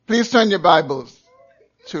Please turn your Bibles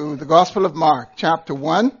to the Gospel of Mark, chapter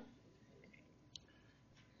 1.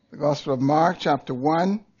 The Gospel of Mark, chapter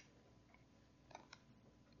 1.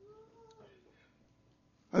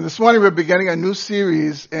 And this morning we're beginning a new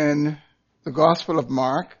series in the Gospel of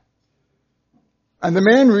Mark. And the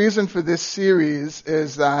main reason for this series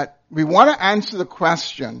is that we want to answer the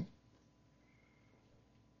question,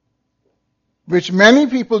 which many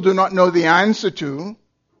people do not know the answer to,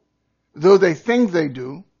 though they think they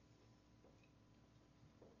do.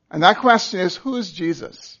 And that question is, who is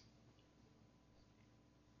Jesus?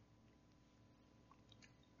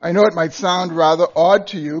 I know it might sound rather odd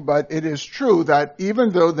to you, but it is true that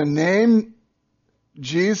even though the name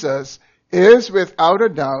Jesus is without a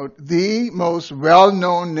doubt the most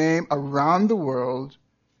well-known name around the world,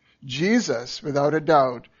 Jesus, without a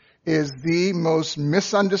doubt, is the most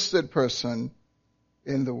misunderstood person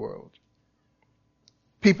in the world.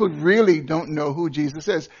 People really don't know who Jesus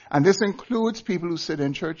is. And this includes people who sit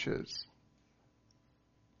in churches.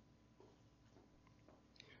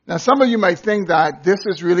 Now, some of you might think that this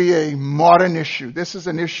is really a modern issue. This is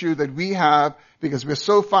an issue that we have because we're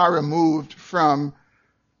so far removed from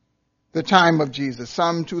the time of Jesus,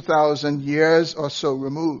 some 2,000 years or so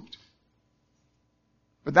removed.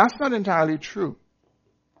 But that's not entirely true.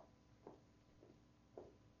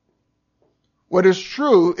 What is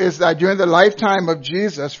true is that during the lifetime of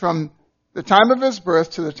Jesus, from the time of his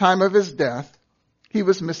birth to the time of his death, he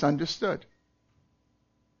was misunderstood.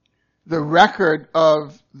 The record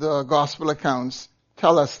of the gospel accounts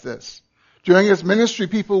tell us this. During his ministry,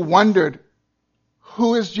 people wondered,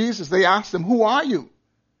 who is Jesus? They asked him, who are you?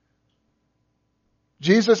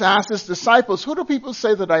 Jesus asked his disciples, who do people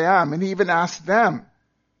say that I am? And he even asked them,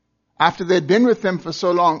 after they'd been with him for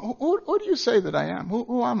so long, who do you say that I am?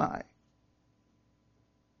 Who am I?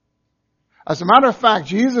 As a matter of fact,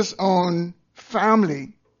 Jesus' own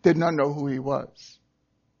family did not know who he was.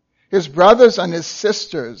 His brothers and his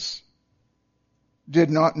sisters did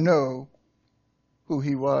not know who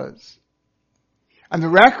he was. And the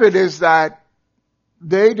record is that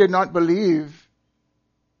they did not believe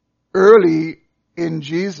early in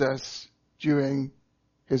Jesus during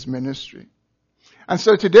his ministry. And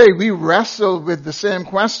so today we wrestle with the same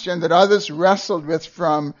question that others wrestled with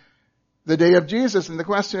from the day of Jesus. And the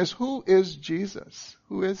question is, who is Jesus?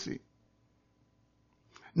 Who is he?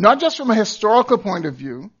 Not just from a historical point of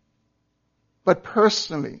view, but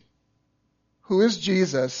personally. Who is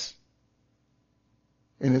Jesus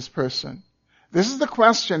in his person? This is the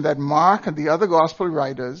question that Mark and the other gospel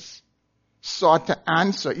writers sought to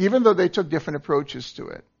answer, even though they took different approaches to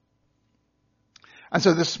it. And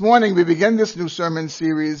so this morning we begin this new sermon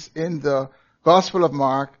series in the Gospel of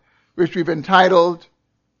Mark, which we've entitled,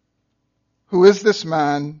 Who is this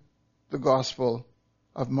man? The Gospel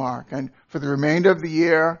of Mark. And for the remainder of the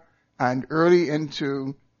year and early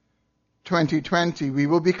into 2020, we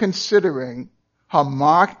will be considering how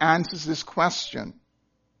Mark answers this question.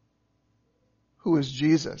 Who is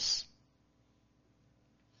Jesus?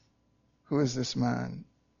 Who is this man?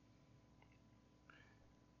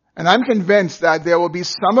 And I'm convinced that there will be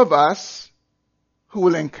some of us who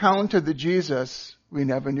will encounter the Jesus we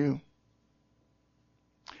never knew.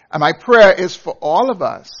 And my prayer is for all of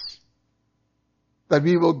us that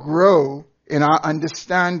we will grow in our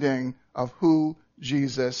understanding of who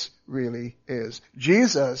Jesus really is.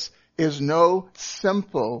 Jesus is no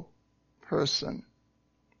simple person.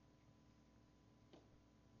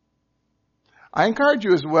 I encourage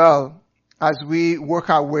you as well, as we work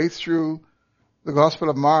our way through the Gospel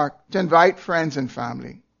of Mark, to invite friends and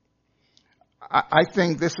family. I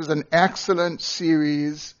think this is an excellent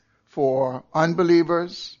series for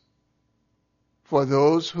unbelievers, for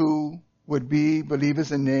those who would be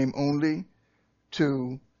believers in name only,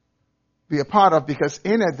 to be a part of, because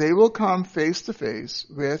in it they will come face to face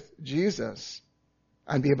with Jesus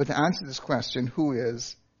and be able to answer this question, who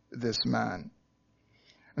is this man?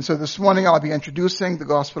 And so this morning I'll be introducing the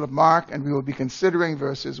Gospel of Mark, and we will be considering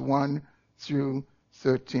verses 1 through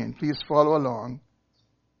 13. Please follow along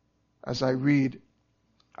as I read.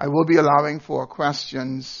 I will be allowing for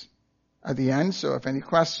questions at the end, so if any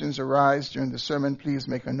questions arise during the sermon, please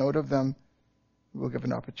make a note of them. We'll give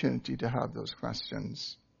an opportunity to have those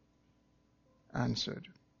questions answered.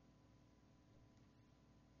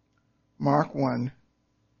 Mark 1,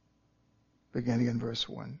 beginning in verse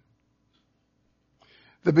 1.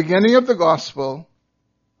 The beginning of the gospel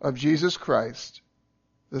of Jesus Christ,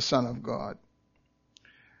 the Son of God.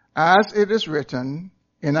 As it is written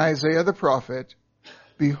in Isaiah the prophet,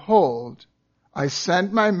 Behold, I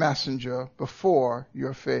send my messenger before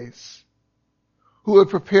your face, who will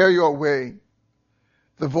prepare your way.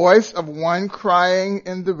 the voice of one crying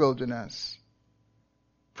in the wilderness,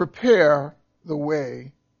 prepare the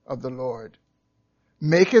way of the Lord.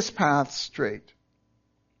 Make his path straight.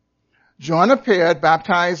 John appeared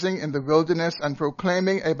baptizing in the wilderness and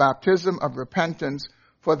proclaiming a baptism of repentance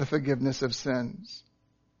for the forgiveness of sins.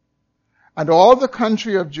 And all the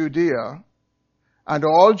country of Judea and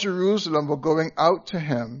all Jerusalem were going out to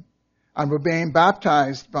him and were being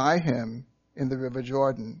baptized by him in the river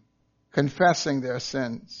Jordan, confessing their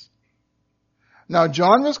sins. Now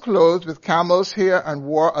John was clothed with camel's hair and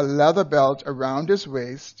wore a leather belt around his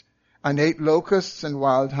waist and ate locusts and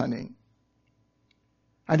wild honey.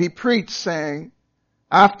 And he preached, saying,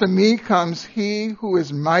 After me comes he who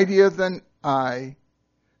is mightier than I,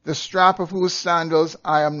 the strap of whose sandals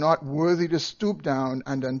I am not worthy to stoop down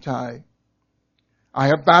and untie. I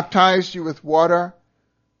have baptized you with water,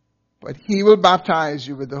 but he will baptize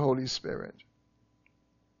you with the Holy Spirit.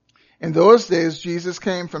 In those days, Jesus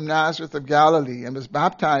came from Nazareth of Galilee and was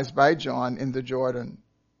baptized by John in the Jordan.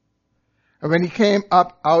 And when he came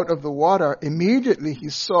up out of the water, immediately he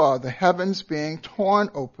saw the heavens being torn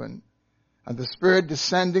open and the Spirit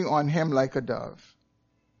descending on him like a dove.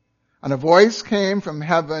 And a voice came from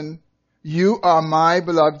heaven, You are my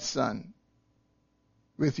beloved Son.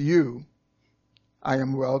 With you I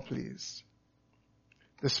am well pleased.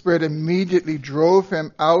 The Spirit immediately drove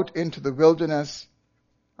him out into the wilderness,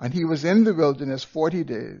 and he was in the wilderness 40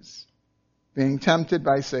 days, being tempted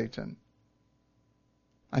by Satan.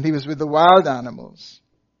 And he was with the wild animals,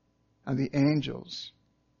 and the angels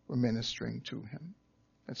were ministering to him.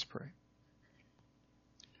 Let's pray.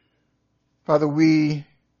 Father, we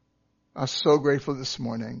are so grateful this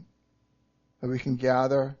morning that we can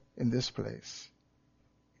gather in this place.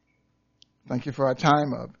 Thank you for our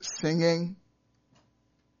time of singing,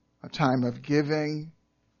 a time of giving,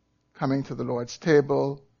 coming to the Lord's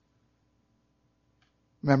table,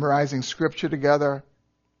 memorizing scripture together,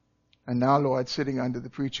 and now, Lord, sitting under the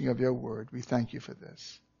preaching of your word. We thank you for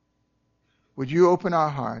this. Would you open our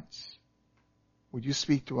hearts? Would you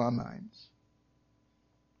speak to our minds?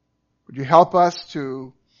 Would you help us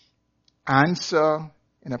to answer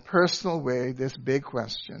in a personal way this big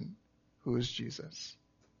question, who is Jesus?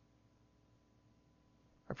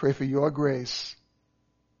 I pray for your grace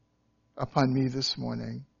upon me this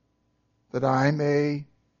morning, that I may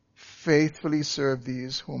faithfully serve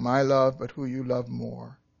these whom I love, but who you love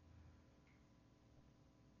more.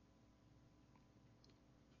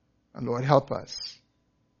 And Lord, help us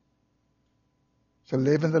to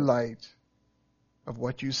live in the light of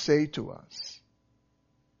what you say to us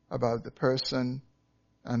about the person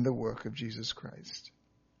and the work of Jesus Christ.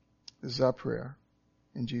 This is our prayer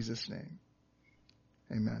in Jesus' name.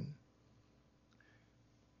 Amen.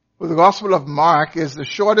 Well, the Gospel of Mark is the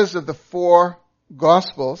shortest of the four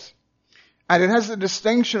Gospels, and it has the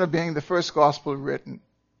distinction of being the first Gospel written.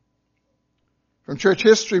 From church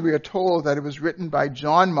history, we are told that it was written by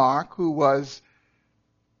John Mark, who was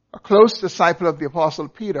a close disciple of the Apostle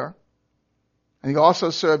Peter, and he also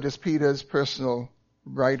served as Peter's personal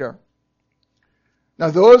writer. Now,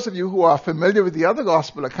 those of you who are familiar with the other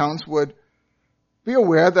Gospel accounts would be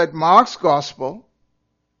aware that Mark's Gospel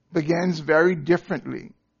begins very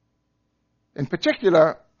differently, in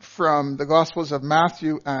particular from the Gospels of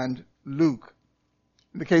Matthew and Luke.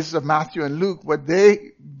 In the cases of Matthew and Luke, what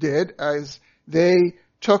they did is they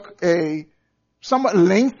took a somewhat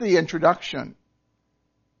lengthy introduction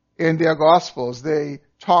in their Gospels. They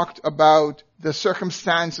talked about the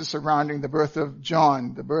circumstances surrounding the birth of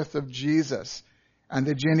John, the birth of Jesus, and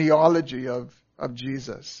the genealogy of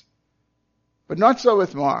Jesus. But not so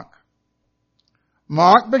with Mark.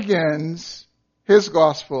 Mark begins his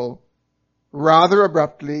Gospel rather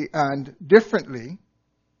abruptly and differently,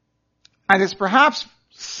 and is perhaps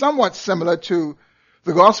somewhat similar to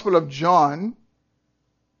the Gospel of John,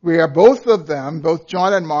 where both of them, both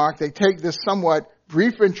John and Mark, they take this somewhat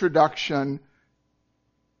brief introduction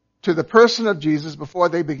to the person of Jesus before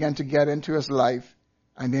they begin to get into his life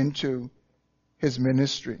and into his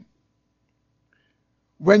ministry.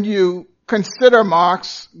 When you consider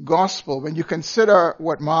Mark's Gospel, when you consider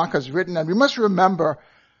what Mark has written, and we must remember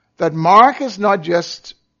that Mark is not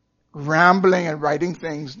just rambling and writing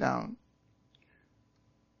things down.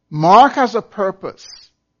 Mark has a purpose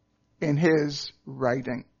in his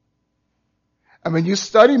writing. And when you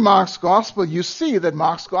study Mark's Gospel, you see that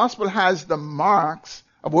Mark's Gospel has the marks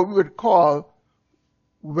of what we would call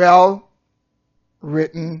well-written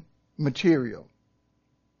material.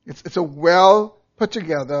 It's a well put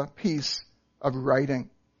together piece of writing.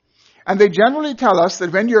 And they generally tell us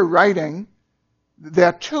that when you're writing, there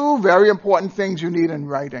are two very important things you need in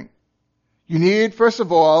writing. You need, first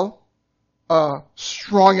of all, a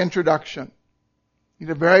strong introduction. You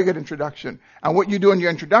need a very good introduction. And what you do in your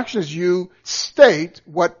introduction is you state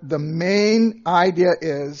what the main idea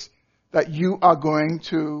is that you are going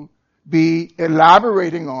to be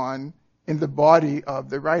elaborating on in the body of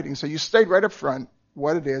the writing. So you state right up front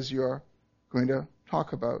what it is you're going to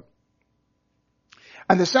talk about.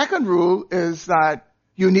 And the second rule is that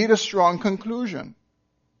you need a strong conclusion.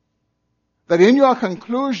 That in your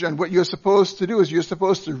conclusion, what you're supposed to do is you're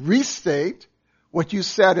supposed to restate what you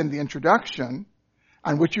said in the introduction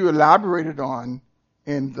and what you elaborated on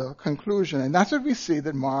in the conclusion. And that's what we see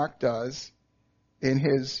that Mark does in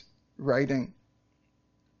his writing.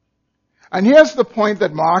 And here's the point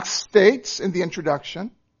that Mark states in the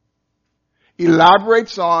introduction,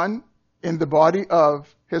 elaborates on in the body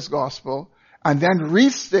of his gospel, and then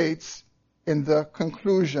restates in the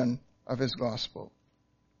conclusion of his gospel.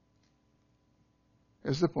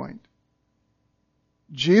 Here's the point.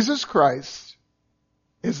 Jesus Christ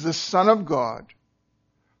is the Son of God,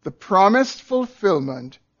 the promised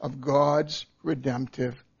fulfillment of God's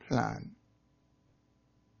redemptive plan.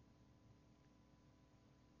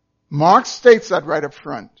 Mark states that right up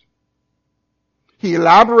front. He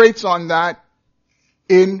elaborates on that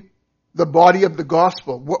in the body of the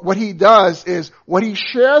gospel. What he does is, what he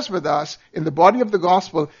shares with us in the body of the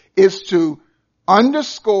gospel is to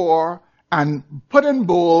underscore and put in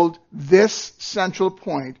bold this central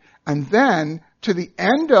point. And then, to the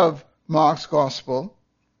end of Mark's gospel,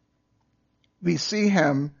 we see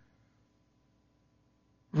him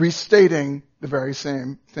restating the very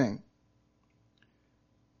same thing.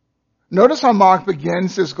 Notice how Mark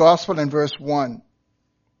begins his gospel in verse 1.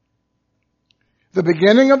 The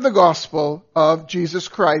beginning of the gospel of Jesus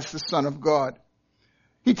Christ, the Son of God.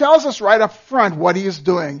 He tells us right up front what he is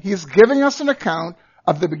doing. He's giving us an account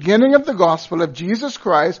of the beginning of the gospel of Jesus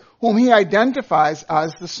Christ, whom he identifies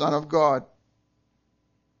as the Son of God.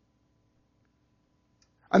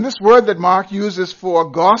 And this word that Mark uses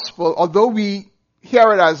for gospel, although we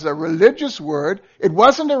hear it as a religious word, it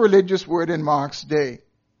wasn't a religious word in Mark's day.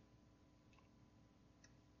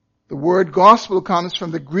 The word gospel comes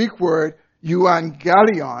from the Greek word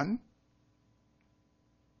euangelion.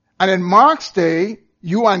 And in Mark's day,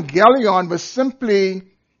 euangelion was simply,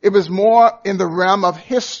 it was more in the realm of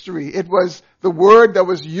history. It was the word that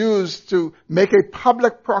was used to make a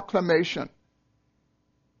public proclamation.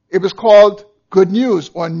 It was called good news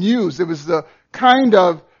or news. It was the kind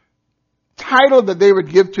of title that they would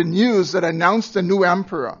give to news that announced a new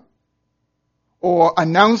emperor or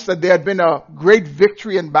announced that there had been a great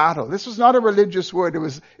victory in battle. This was not a religious word. It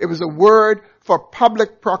was a word for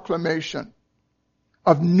public proclamation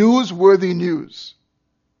of newsworthy news.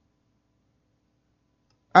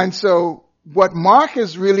 And so what Mark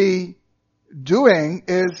is really doing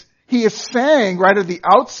is he is saying right at the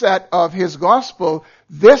outset of his gospel,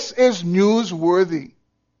 this is newsworthy.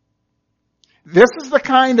 This is the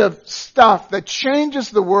kind of stuff that changes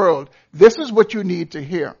the world. This is what you need to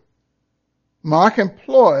hear. Mark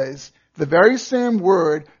employs the very same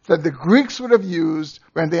word that the Greeks would have used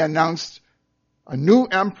when they announced a new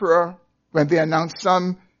emperor, when they announced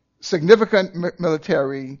some significant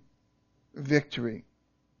military victory.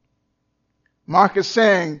 Mark is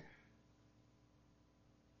saying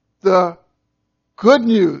the good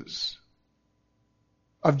news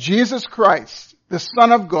of Jesus Christ, the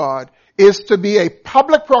Son of God, is to be a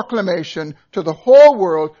public proclamation to the whole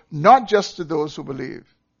world, not just to those who believe.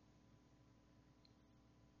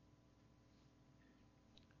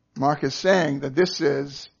 Mark is saying that this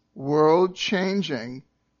is world-changing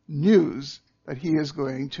news that he is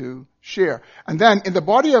going to share. And then in the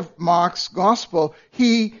body of Mark's gospel,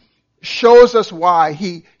 he shows us why.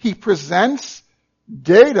 He presents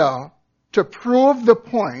data to prove the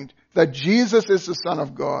point that Jesus is the Son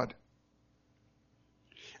of God.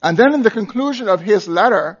 And then in the conclusion of his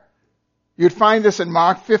letter, you'd find this in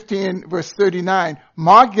Mark 15 verse 39.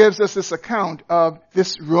 Mark gives us this account of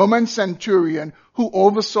this Roman centurion who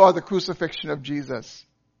oversaw the crucifixion of Jesus.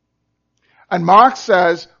 And Mark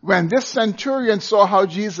says, when this centurion saw how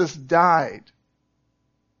Jesus died,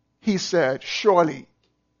 he said, surely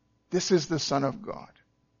this is the Son of God.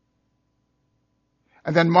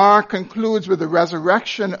 And then Mark concludes with the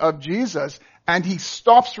resurrection of Jesus, and he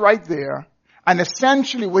stops right there. And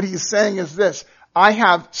essentially what he's saying is this: I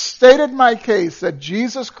have stated my case that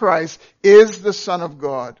Jesus Christ is the Son of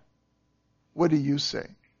God. What do you say?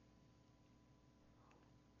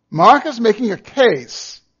 Mark is making a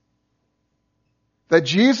case that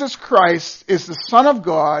Jesus Christ is the Son of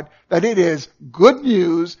God, that it is good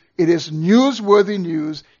news, it is newsworthy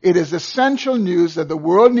news, it is essential news that the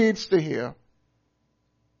world needs to hear.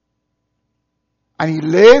 And he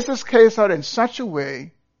lays his case out in such a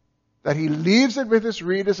way that he leaves it with his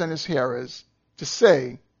readers and his hearers to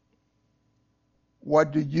say,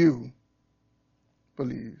 what do you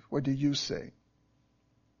believe? What do you say?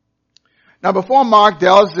 Now, before Mark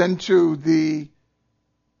delves into the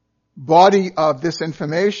body of this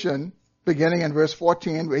information, beginning in verse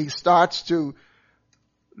 14, where he starts to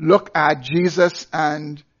look at Jesus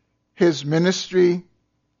and his ministry,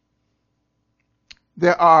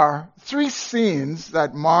 there are three scenes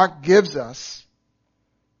that Mark gives us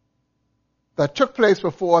that took place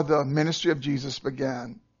before the ministry of Jesus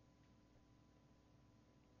began.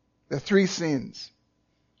 There are three scenes.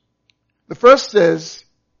 The first is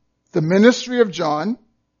the ministry of John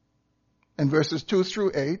in verses 2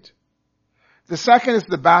 through 8. The second is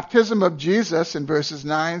the baptism of Jesus in verses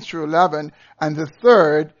 9 through 11. And the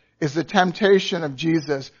third is the temptation of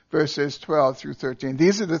Jesus, verses 12 through 13.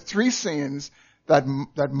 These are the three scenes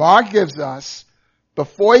that Mark gives us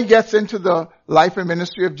before he gets into the life and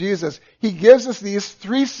ministry of Jesus. He gives us these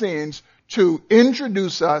three scenes to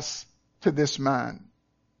introduce us to this man,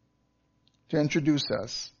 to introduce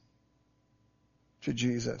us to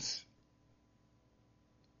Jesus.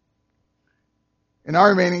 In our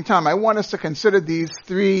remaining time, I want us to consider these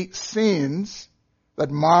three scenes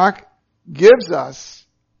that Mark gives us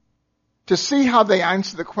to see how they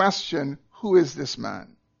answer the question, who is this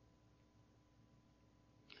man?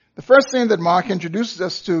 The first thing that Mark introduces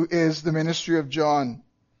us to is the ministry of John.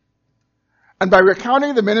 And by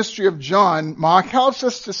recounting the ministry of John, Mark helps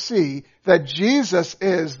us to see that Jesus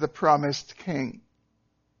is the promised king.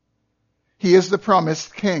 He is the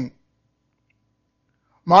promised king.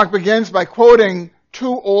 Mark begins by quoting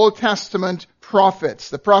two Old Testament prophets,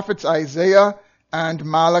 the prophets Isaiah and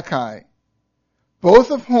Malachi,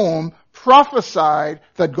 both of whom prophesied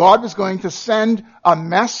that God was going to send a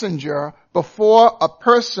messenger before a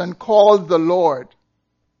person called the Lord,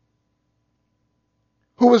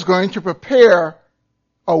 who was going to prepare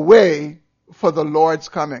a way for the Lord's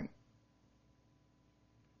coming.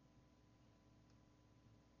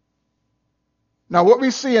 Now what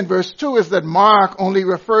we see in verse 2 is that Mark only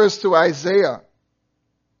refers to Isaiah,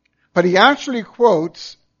 but he actually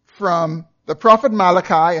quotes from the prophet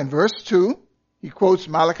Malachi in verse 2. He quotes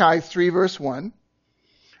Malachi 3 verse 1.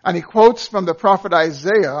 And he quotes from the prophet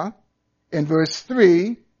Isaiah in verse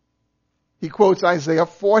 3. He quotes Isaiah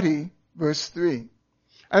 40 verse 3.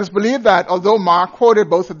 And it's believed that although Mark quoted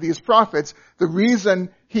both of these prophets, the reason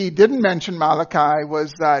he didn't mention Malachi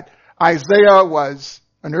was that Isaiah was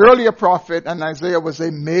an earlier prophet and Isaiah was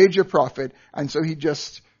a major prophet, and so he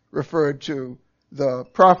just referred to the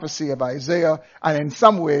prophecy of Isaiah, and in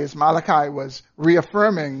some ways Malachi was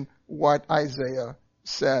reaffirming what Isaiah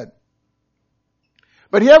said.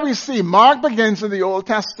 But here we see Mark begins in the Old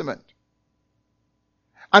Testament.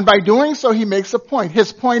 And by doing so, he makes a point.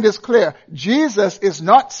 His point is clear. Jesus is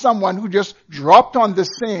not someone who just dropped on the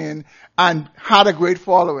scene and had a great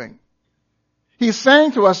following. He's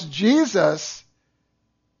saying to us, Jesus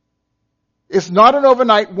is not an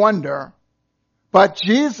overnight wonder, but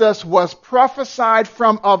Jesus was prophesied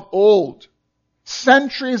from of old,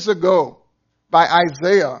 centuries ago, by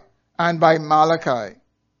Isaiah and by Malachi.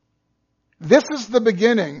 This is the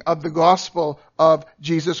beginning of the gospel of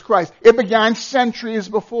Jesus Christ. It began centuries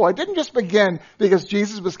before. It didn't just begin because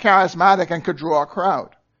Jesus was charismatic and could draw a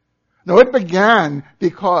crowd. No, it began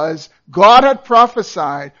because God had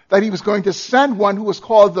prophesied that he was going to send one who was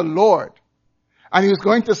called the Lord. And he was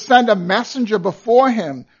going to send a messenger before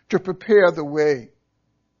him to prepare the way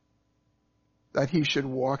that he should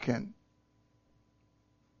walk in.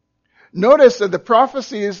 Notice that the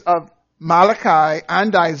prophecies of Malachi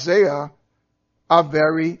and Isaiah are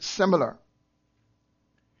very similar.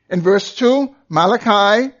 In verse 2,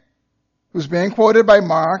 Malachi, who's being quoted by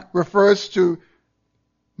Mark, refers to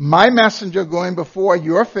my messenger going before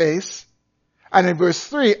your face. And in verse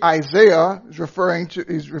 3, Isaiah is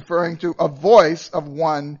referring to a voice of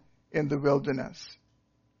one in the wilderness.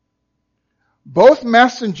 Both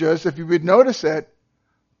messengers, if you would notice it,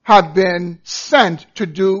 have been sent to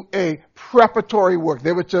do a preparatory work.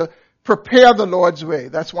 They were to prepare the Lord's way.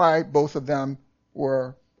 That's why both of them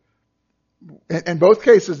were, in both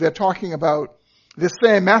cases, they're talking about the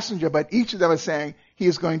same messenger, but each of them is saying he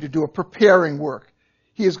is going to do a preparing work.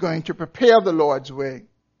 He is going to prepare the Lord's way.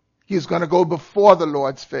 He is going to go before the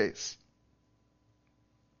Lord's face.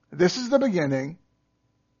 This is the beginning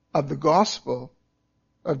of the gospel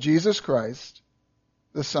of Jesus Christ,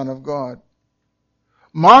 the Son of God.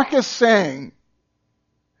 Mark is saying,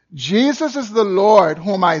 Jesus is the Lord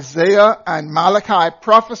whom Isaiah and Malachi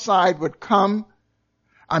prophesied would come,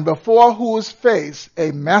 and before whose face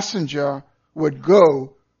a messenger would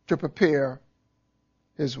go to prepare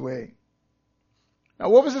his way. Now,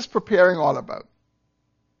 what was this preparing all about?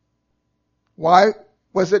 Why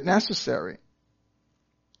was it necessary?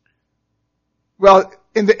 Well,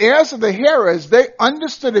 in the ears of the hearers, they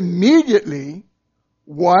understood immediately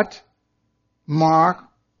what Mark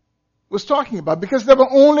was talking about, because there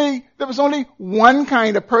was only one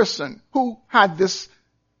kind of person who had this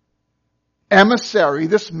emissary,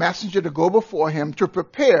 this messenger to go before him to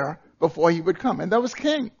prepare before he would come, and that was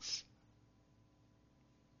kings.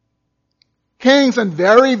 Kings and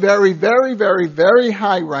very, very, very, very, very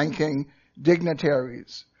high-ranking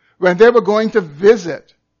dignitaries. When they were going to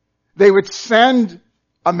visit, they would send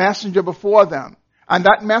a messenger before them. And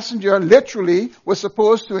that messenger literally was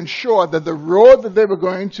supposed to ensure that the road that they were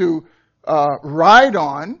going to ride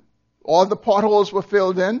on, all the potholes were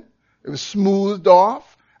filled in, it was smoothed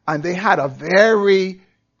off, and they had a very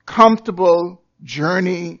comfortable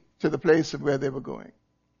journey to the place of where they were going.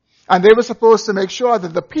 And they were supposed to make sure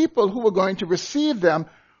that the people who were going to receive them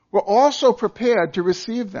were also prepared to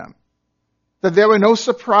receive them, that there were no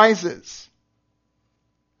surprises.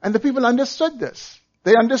 And the people understood this.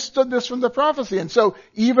 They understood this from the prophecy. And so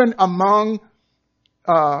even among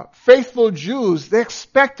faithful Jews, they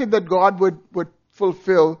expected that God would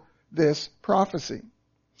fulfill this prophecy.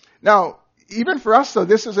 Now, even for us, though,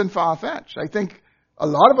 this isn't far-fetched. I think a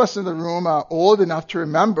lot of us in the room are old enough to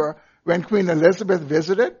remember when Queen Elizabeth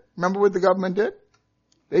visited. Remember what the government did?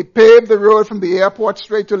 They paved the road from the airport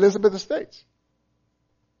straight to Elizabeth Estates.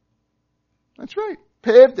 That's right.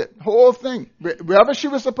 Paved it. Whole thing. Wherever she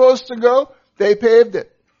was supposed to go, they paved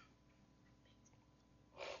it.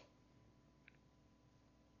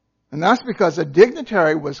 And that's because a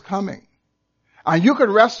dignitary was coming. And you could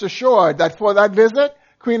rest assured that for that visit,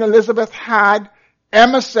 Queen Elizabeth had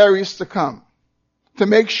emissaries to come to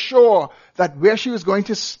make sure that where she was going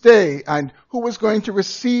to stay and who was going to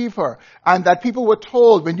receive her, and that people were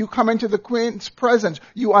told, when you come into the Queen's presence,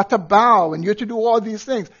 you are to bow and you're to do all these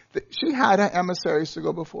things. She had her emissaries to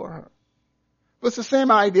go before her. But it's the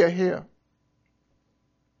same idea here.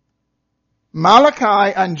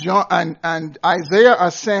 Malachi and Isaiah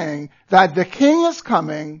are saying that the king is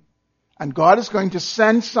coming and God is going to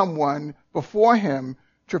send someone before him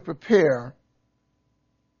to prepare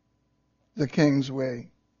the king's way.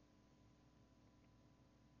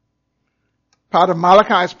 Part of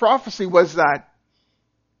Malachi's prophecy was that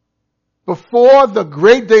before the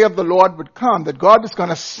great day of the Lord would come, that God is going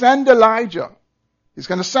to send Elijah. He's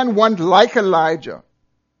going to send one like Elijah.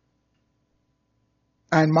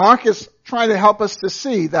 And Mark is trying to help us to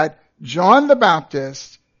see that John the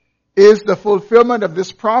Baptist is the fulfillment of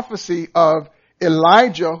this prophecy of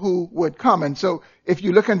Elijah who would come. And so if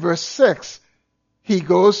you look in verse 6, he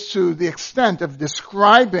goes to the extent of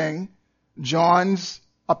describing John's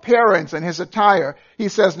appearance and his attire. He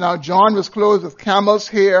says, now John was clothed with camel's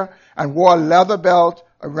hair and wore a leather belt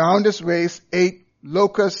around his waist, ate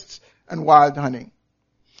locusts and wild honey.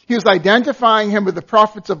 He was identifying him with the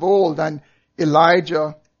prophets of old and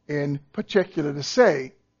Elijah in particular to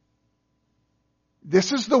say,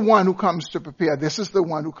 this is the one who comes to prepare. This is the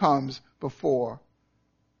one who comes before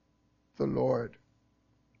the Lord.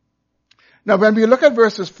 Now, when we look at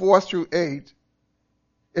verses 4 through 8,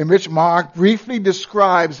 in which Mark briefly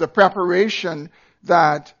describes the preparation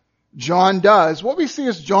that John does, what we see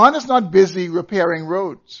is John is not busy repairing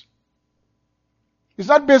roads. He's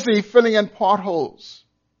not busy filling in potholes.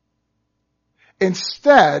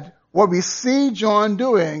 Instead, what we see John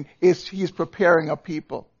doing is he's preparing a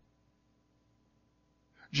people.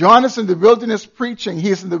 John is in the wilderness preaching.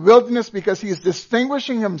 He's in the wilderness because he's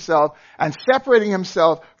distinguishing himself and separating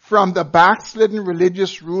himself from the backslidden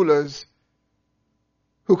religious rulers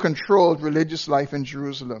who controlled religious life in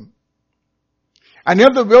Jerusalem. And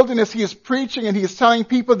in the wilderness, he is preaching and he is telling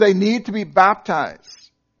people they need to be baptized.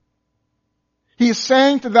 He is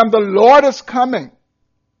saying to them, the Lord is coming.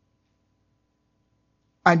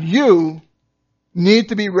 And you need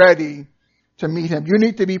to be ready to meet him. You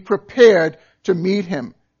need to be prepared to meet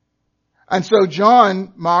him. And so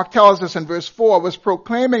John, Mark tells us in verse 4, was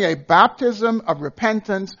proclaiming a baptism of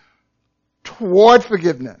repentance toward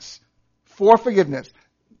forgiveness, for forgiveness.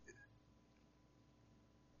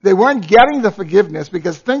 They weren't getting the forgiveness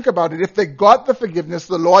because think about it, if they got the forgiveness,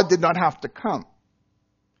 the Lord did not have to come.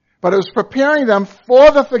 But it was preparing them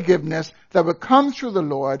for the forgiveness that would come through the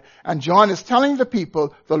Lord. And John is telling the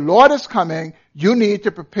people, the Lord is coming, you need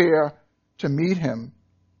to prepare to meet him.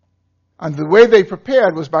 And the way they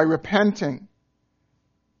prepared was by repenting.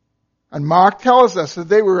 And Mark tells us that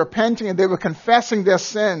they were repenting and they were confessing their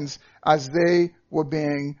sins as they were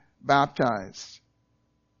being baptized.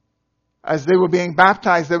 As they were being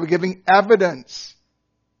baptized, they were giving evidence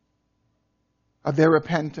of their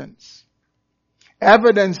repentance.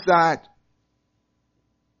 Evidence that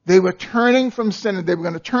they were turning from sin and they were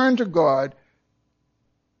going to turn to God,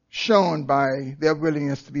 shown by their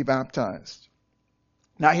willingness to be baptized.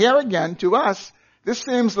 Now here again, to us, this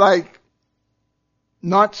seems like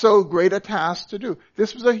not so great a task to do.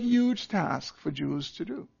 This was a huge task for Jews to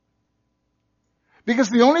do. Because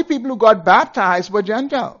the only people who got baptized were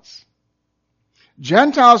Gentiles.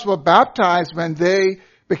 Gentiles were baptized when they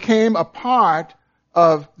became a part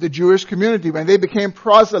of the Jewish community, when they became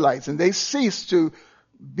proselytes and they ceased to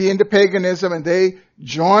be into paganism and they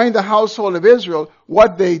joined the household of Israel.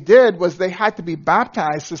 What they did was they had to be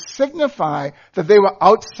baptized to signify that they were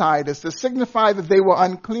outsiders, to signify that they were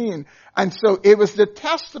unclean. And so it was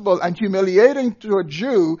detestable and humiliating to a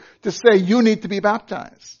Jew to say, you need to be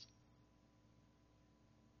baptized.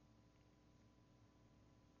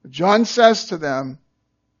 John says to them,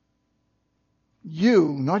 you,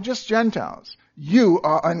 not just Gentiles, you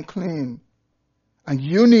are unclean and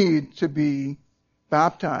you need to be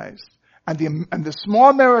baptized. And the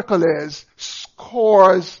small miracle is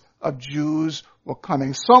scores of Jews were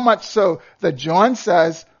coming. So much so that John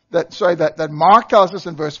says that Mark tells us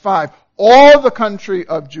in verse 5, all the country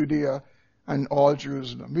of Judea and all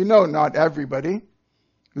Jerusalem. We know not everybody,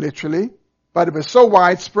 literally, but it was so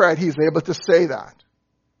widespread he's able to say that.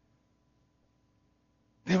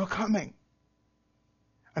 They were coming.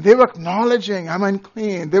 And they were acknowledging, I'm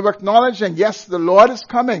unclean. They were acknowledging, yes, the Lord is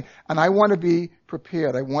coming, and I want to be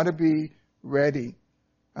prepared. I want to be ready.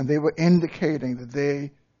 And they were indicating that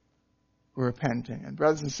they were repenting. And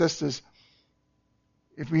brothers and sisters,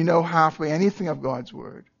 if we know halfway anything of God's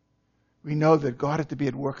word, we know that God had to be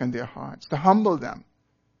at work in their hearts, to humble them,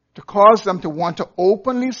 to cause them to want to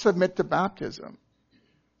openly submit to baptism,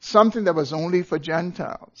 something that was only for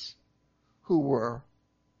Gentiles who were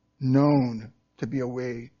known to be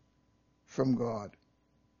away from God.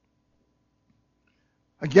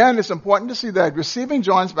 Again, it's important to see that receiving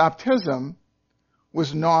John's baptism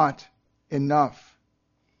was not enough.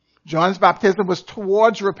 John's baptism was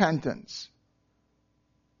towards repentance,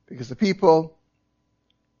 because the people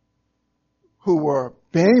who were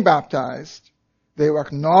being baptized, they were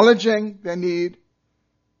acknowledging their need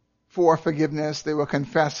for forgiveness. They were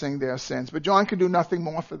confessing their sins. But John could do nothing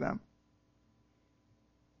more for them.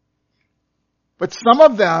 But some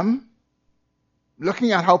of them,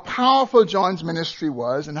 looking at how powerful John's ministry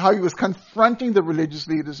was and how he was confronting the religious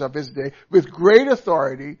leaders of his day with great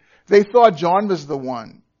authority, they thought John was the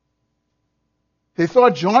one. They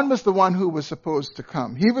thought John was the one who was supposed to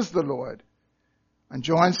come. He was the Lord. And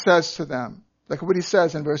John says to them, look at what he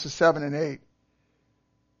says in verses 7 and 8.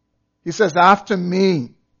 He says, after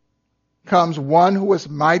me comes one who is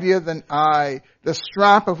mightier than I, the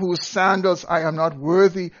strap of whose sandals I am not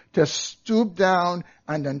worthy to stoop down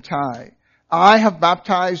and untie. I have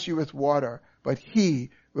baptized you with water, but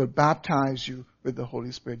he will baptize you with the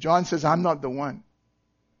Holy Spirit. John says, I'm not the one.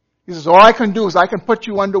 He says, all I can do is I can put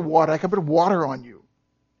you under water. I can put water on you.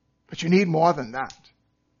 But you need more than that.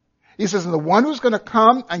 He says, and the one who's going to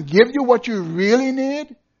come and give you what you really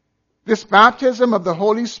need, this baptism of the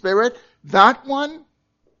Holy Spirit, that one,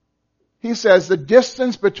 he says, the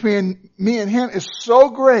distance between me and him is so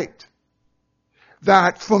great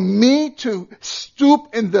that for me to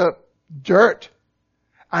stoop in the dirt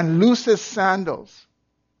and loose his sandals,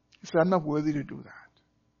 he said, I'm not worthy to do that.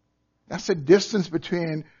 That's the distance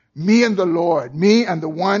between me and the Lord, me and the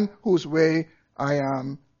one whose way I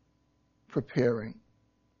am preparing.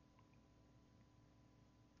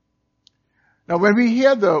 Now, when we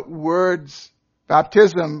hear the words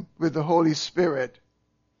baptism with the Holy Spirit,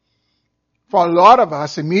 for a lot of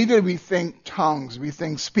us, immediately we think tongues. We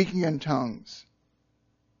think speaking in tongues.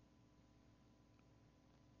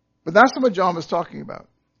 But that's not what John was talking about.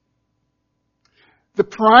 The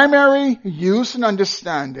primary use and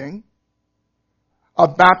understanding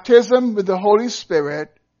of baptism with the Holy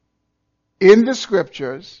Spirit in the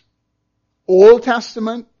Scriptures, Old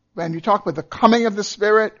Testament, when you talk about the coming of the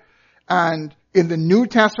Spirit, and in the New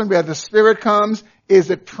Testament where the Spirit comes, is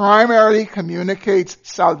it primarily communicates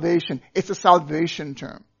salvation. It's a salvation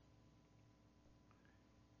term.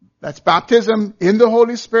 That's baptism in the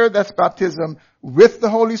Holy Spirit. That's baptism with the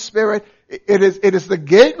Holy Spirit. It is the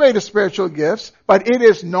gateway to spiritual gifts, but it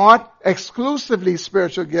is not exclusively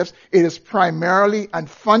spiritual gifts. It is primarily and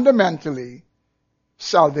fundamentally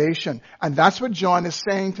salvation. And that's what John is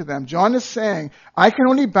saying to them. John is saying, I can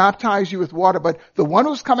only baptize you with water, but the one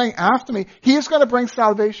who's coming after me, he is going to bring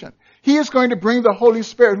salvation. He is going to bring the Holy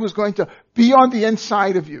Spirit who's going to be on the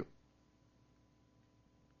inside of you.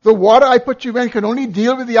 The water I put you in can only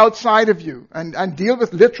deal with the outside of you and deal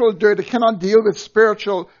with literal dirt. It cannot deal with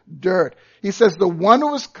spiritual dirt. He says, the one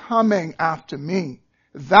who is coming after me,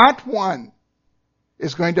 that one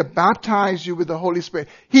is going to baptize you with the Holy Spirit.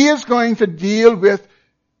 He is going to deal with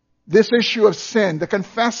this issue of sin, the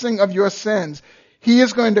confessing of your sins. He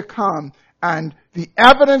is going to come, and the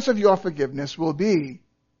evidence of your forgiveness will be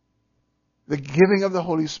the giving of the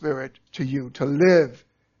Holy Spirit to you to live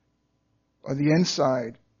on the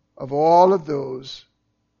inside of all of those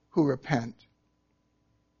who repent.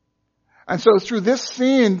 And so through this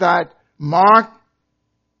scene that Mark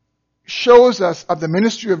shows us of the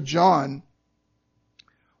ministry of John,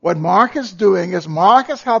 what Mark is doing is Mark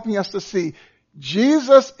is helping us to see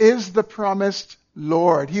Jesus is the promised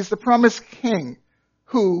Lord. He's the promised King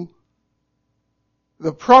who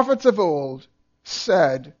the prophets of old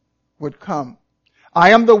said would come.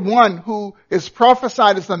 I am the one who is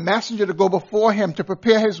prophesied as the messenger to go before him to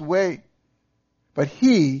prepare his way. But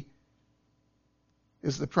he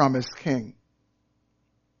is the promised King.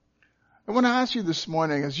 I want to ask you this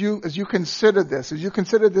morning, as you consider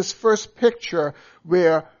this first picture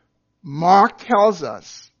where Mark tells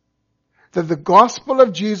us that the gospel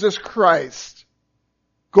of Jesus Christ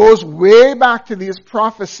goes way back to these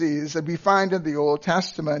prophecies that we find in the Old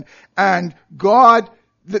Testament, and God,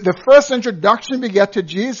 the first introduction we get to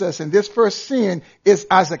Jesus in this first scene is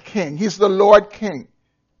as a king. He's the Lord King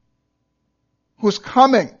who's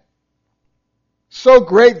coming. So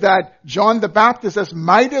great that John the Baptist, as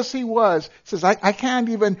mighty as he was, says, I can't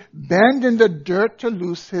even bend in the dirt to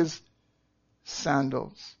loose his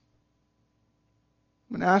sandals.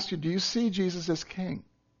 I'm going to ask you, do you see Jesus as King?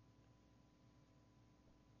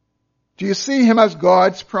 Do you see him as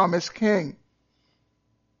God's promised King?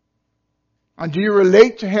 And do you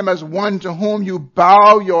relate to him as one to whom you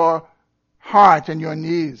bow your heart and your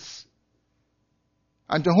knees?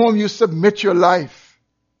 And to whom you submit your life?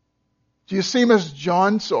 Do you see him as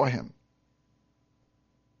John saw him?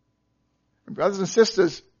 And brothers and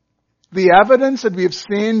sisters, the evidence that we have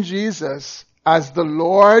seen Jesus as the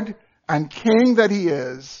Lord and King that he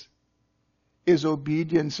is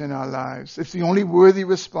obedience in our lives. It's the only worthy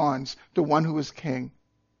response to one who is King,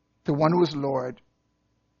 to one who is Lord,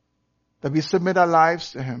 that we submit our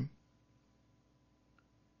lives to him.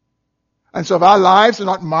 And so if our lives are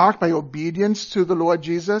not marked by obedience to the Lord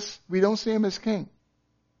Jesus, we don't see him as King.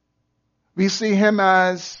 We see him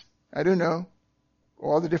as, I don't know,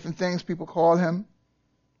 all the different things people call him.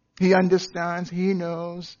 He understands, he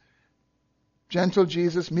knows. Gentle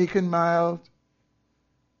Jesus, meek and mild.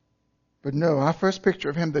 But no, our first picture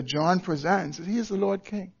of him that John presents is he is the Lord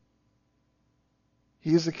King.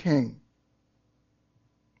 He is the King.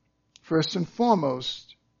 First and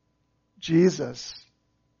foremost, Jesus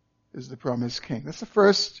is the promised King. That's the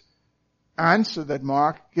first answer that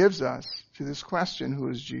Mark gives us to this question, who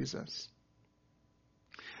is Jesus?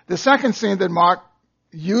 The second scene that Mark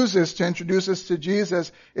uses to introduce us to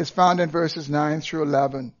Jesus is found in verses 9 through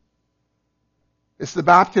 11. It's the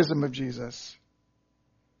baptism of Jesus.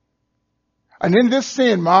 And in this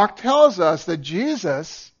scene, Mark tells us that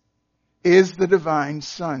Jesus is the divine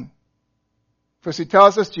Son. First he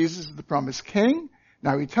tells us Jesus is the promised King.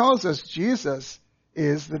 Now he tells us Jesus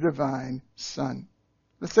is the divine Son.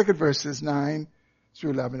 Let's look at verses 9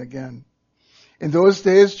 through 11 again. In those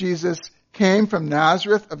days, Jesus came from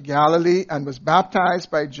Nazareth of Galilee and was baptized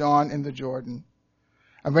by John in the Jordan.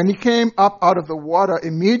 And when he came up out of the water,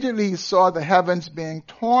 immediately he saw the heavens being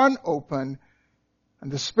torn open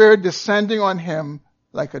and the Spirit descending on him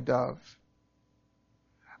like a dove.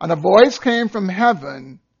 And a voice came from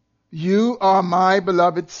heaven, "You are my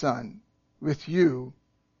beloved Son. With you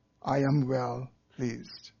I am well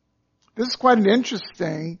pleased." This is quite an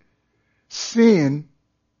interesting scene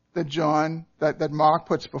that Mark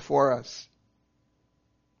puts before us.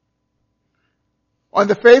 On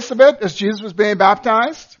the face of it, as Jesus was being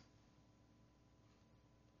baptized,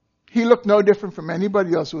 he looked no different from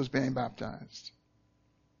anybody else who was being baptized.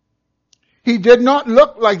 He did not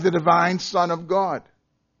look like the divine Son of God.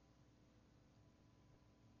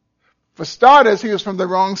 For starters, he was from the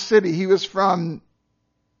wrong city. He was from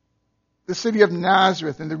the city of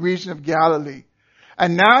Nazareth in the region of Galilee.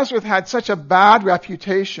 And Nazareth had such a bad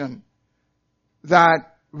reputation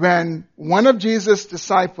that when one of Jesus'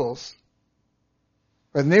 disciples,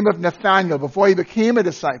 by the name of Nathanael, before he became a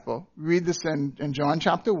disciple, read this in John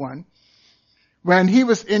chapter 1, when he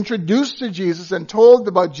was introduced to Jesus and told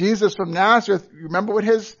about Jesus from Nazareth, remember what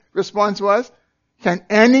his response was? Can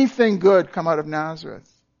anything good come out of Nazareth?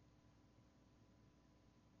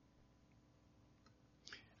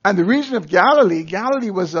 And the region of Galilee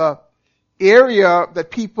was a area that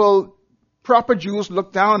people proper Jews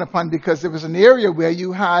looked down upon, because there was an area where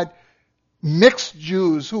you had mixed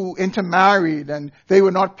Jews who intermarried, and they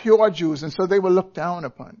were not pure Jews, and so they were looked down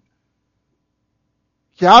upon.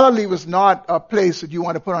 Galilee was not a place that you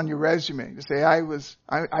want to put on your resume to say,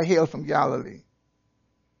 I hail from Galilee.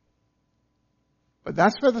 But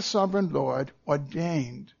that's where the sovereign Lord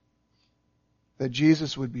ordained that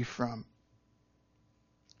Jesus would be from.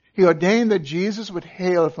 He ordained that Jesus would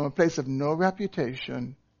hail from a place of no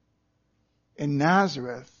reputation in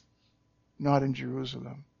Nazareth, not in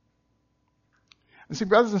Jerusalem. And see,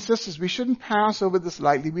 brothers and sisters, we shouldn't pass over this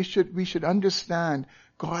lightly. We should understand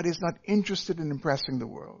God is not interested in impressing the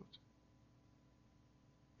world.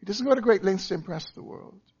 He doesn't go to great lengths to impress the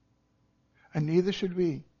world. And neither should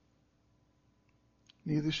we.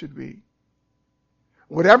 Neither should we.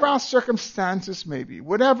 Whatever our circumstances may be,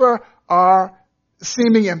 whatever our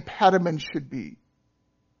seeming impediment should be,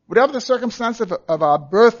 whatever the circumstance of our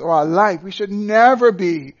birth or our life, we should never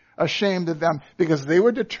be ashamed of them, because they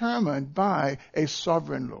were determined by a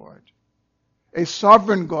sovereign Lord, a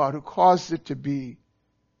sovereign God who caused it to be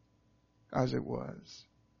as it was.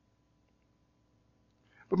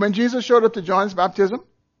 But when Jesus showed up to John's baptism,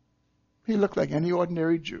 he looked like any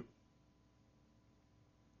ordinary Jew.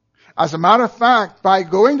 As a matter of fact, by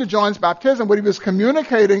going to John's baptism, what he was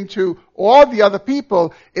communicating to all the other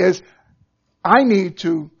people is, I need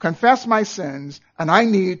to confess my sins, and I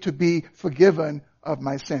need to be forgiven of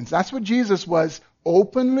my sins. That's what Jesus was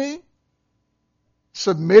openly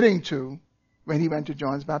submitting to when he went to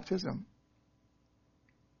John's baptism.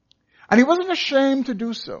 And he wasn't ashamed to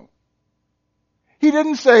do so. He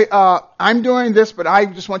didn't say, I'm doing this, but I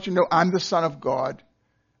just want you to know I'm the Son of God,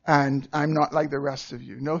 and I'm not like the rest of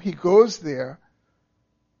you. No, he goes there,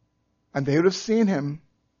 and they would have seen him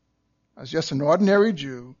as just an ordinary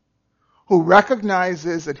Jew who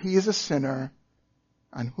recognizes that he is a sinner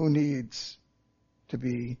and who needs to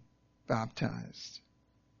be baptized.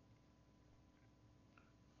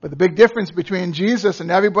 But the big difference between Jesus and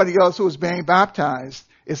everybody else who was being baptized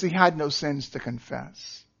is he had no sins to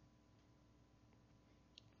confess.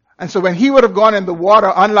 And so when he would have gone in the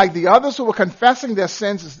water, unlike the others who were confessing their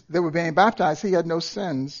sins as they were being baptized, he had no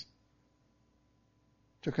sins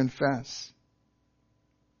to confess.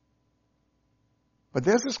 But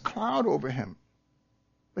there's this cloud over him.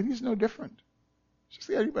 But he's no different. Just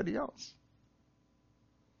like everybody else.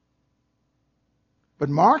 But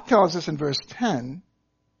Mark tells us in verse 10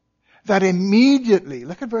 that immediately,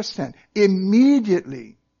 look at verse 10,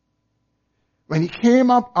 immediately when he came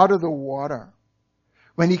up out of the water,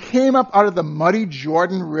 when he came up out of the muddy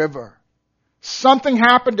Jordan River, something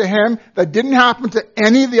happened to him that didn't happen to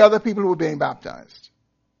any of the other people who were being baptized.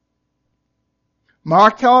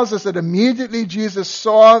 Mark tells us that immediately Jesus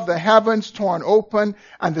saw the heavens torn open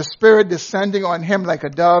and the Spirit descending on him like a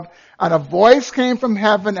dove, and a voice came from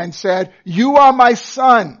heaven and said, "You are my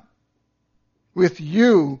Son. With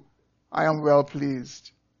you I am well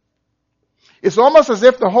pleased." It's almost as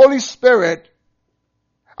if the Holy Spirit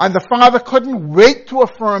and the Father couldn't wait to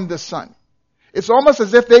affirm the Son. It's almost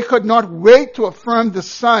as if they could not wait to affirm the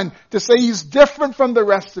Son, to say he's different from the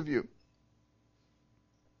rest of you.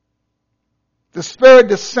 The Spirit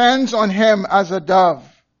descends on him as a dove.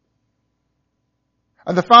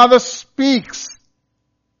 And the Father speaks.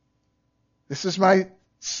 This is my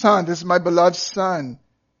Son. This is my beloved Son.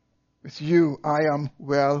 With you I am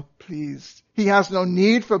well pleased. He has no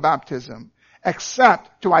need for baptism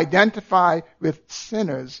except to identify with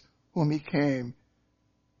sinners whom he came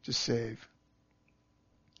to save.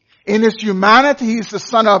 In his humanity, he is the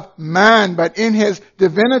Son of Man, but in his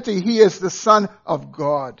divinity, he is the Son of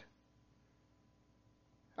God.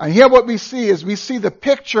 And here what we see is we see the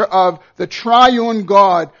picture of the triune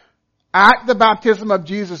God at the baptism of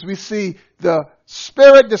Jesus. We see the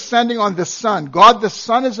Spirit descending on the Son. God the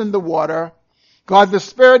Son is in the water. God the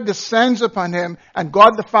Spirit descends upon him, and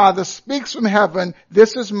God the Father speaks from heaven,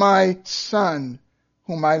 "This is my Son,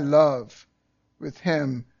 whom I love. With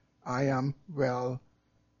him I am well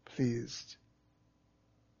pleased."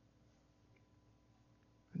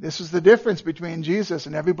 This is the difference between Jesus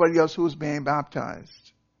and everybody else who was being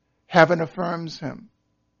baptized. Heaven affirms him.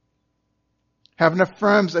 Heaven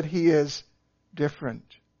affirms that he is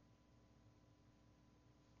different.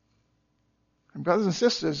 And brothers and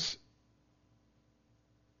sisters,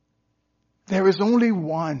 there is only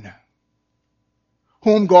one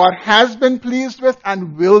whom God has been pleased with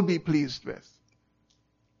and will be pleased with.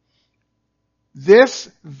 This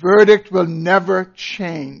verdict will never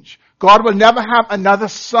change. God will never have another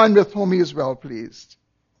son with whom he is well pleased.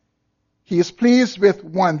 He is pleased with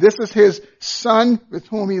one. This is his Son with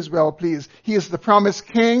whom he is well pleased. He is the promised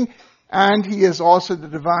King, And he is also the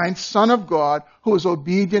divine Son of God who is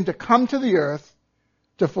obedient to come to the earth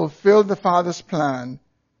to fulfill the Father's plan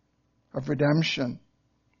of redemption.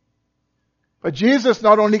 But Jesus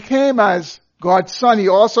not only came as God's Son, he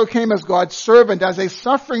also came as God's servant, as a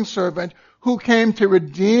suffering servant who came to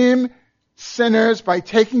redeem sinners by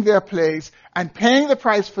taking their place and paying the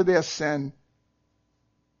price for their sin,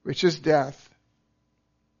 which is death.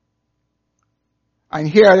 And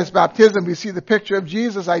here at his baptism, we see the picture of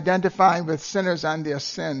Jesus identifying with sinners and their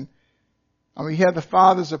sin. And we hear the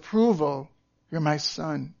Father's approval. You're my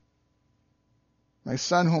Son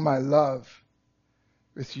whom I love.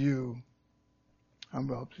 With you, I'm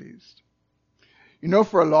well pleased. You know,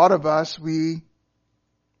 for a lot of us, we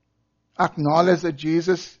acknowledge that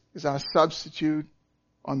Jesus is our substitute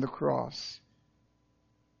on the cross.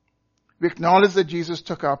 We acknowledge that Jesus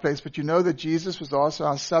took our place, but you know that Jesus was also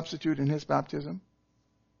our substitute in his baptism?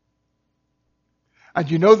 And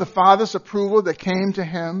you know the Father's approval that came to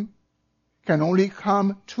him can only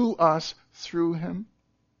come to us through him.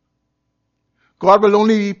 God will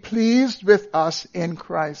only be pleased with us in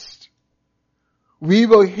Christ. We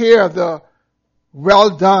will hear the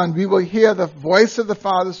well done. We will hear the voice of the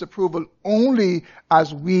Father's approval only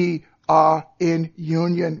as we are in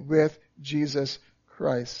union with Jesus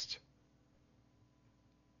Christ.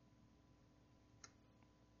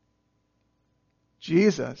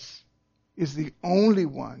 Jesus is the only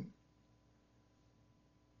one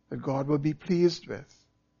that God will be pleased with.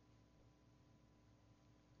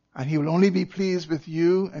 And he will only be pleased with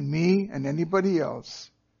you and me and anybody else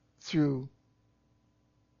through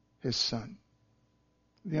his Son.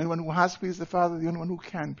 The only one who has pleased the Father, the only one who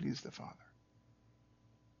can please the Father.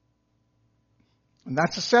 And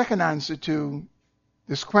that's the second answer to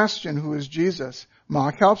this question, who is Jesus?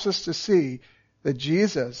 Mark helps us to see that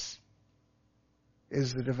Jesus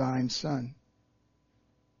is the divine Son.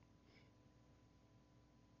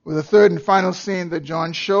 Well, the third and final scene that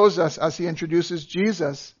John shows us as he introduces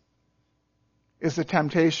Jesus is the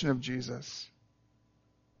temptation of Jesus.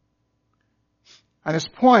 And his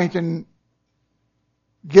point in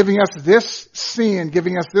giving us this scene,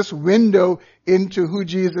 giving us this window into who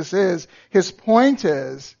Jesus is, his point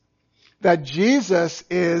is that Jesus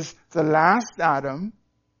is the last Adam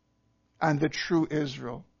and the true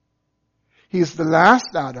Israel. He is the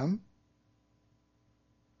last Adam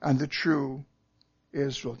and the true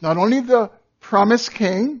Israel. Not only the promised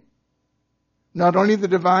king, not only the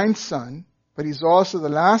divine Son, but he's also the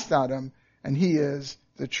last Adam, and he is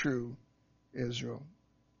the true Israel.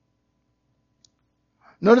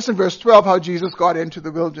 Notice in verse 12 how Jesus got into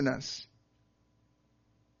the wilderness.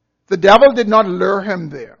 The devil did not lure him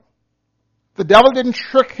there. The devil didn't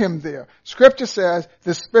trick him there. Scripture says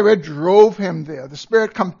the Spirit drove him there. The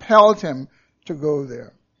Spirit compelled him to go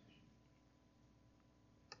there.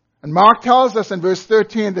 And Mark tells us in verse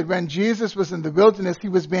 13 that when Jesus was in the wilderness, he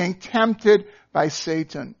was being tempted by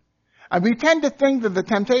Satan. And we tend to think that the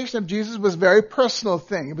temptation of Jesus was a very personal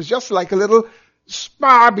thing. It was just like a little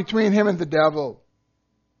spar between him and the devil.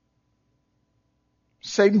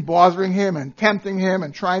 Satan bothering him and tempting him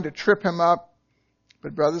and trying to trip him up.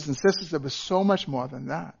 But brothers and sisters, there was so much more than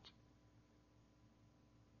that.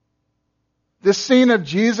 This scene of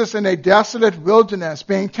Jesus in a desolate wilderness,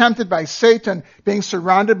 being tempted by Satan, being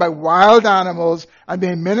surrounded by wild animals, and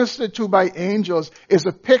being ministered to by angels, is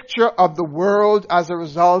a picture of the world as a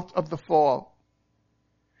result of the fall.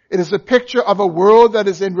 It is a picture of a world that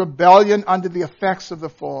is in rebellion under the effects of the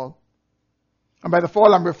fall. And by the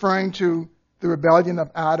fall, I'm referring to the rebellion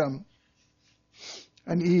of Adam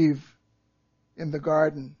and Eve in the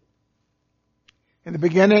garden. In the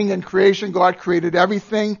beginning, in creation, God created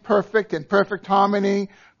everything perfect, in perfect harmony.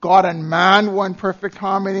 God and man were in perfect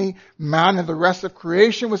harmony. Man and the rest of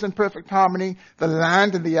creation was in perfect harmony. The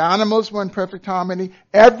land and the animals were in perfect harmony.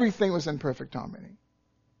 Everything was in perfect harmony.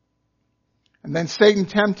 And then Satan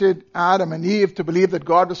tempted Adam and Eve to believe that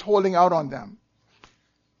God was holding out on them.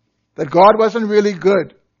 That God wasn't really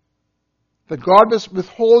good. That God was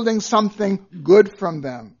withholding something good from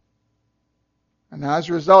them. And as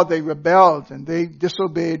a result, they rebelled and they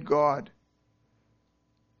disobeyed God.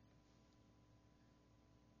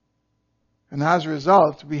 And as a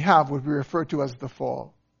result, we have what we refer to as the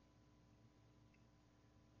fall.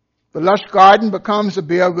 The lush garden becomes a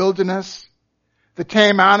bare wilderness. The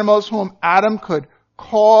tame animals whom Adam could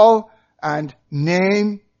call and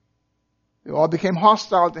name, they all became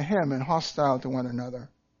hostile to him and hostile to one another.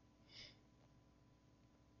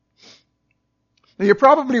 Now you're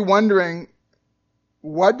probably wondering,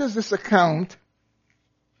 what does this account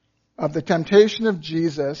of the temptation of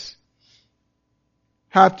Jesus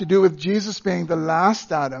have to do with Jesus being the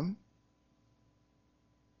last Adam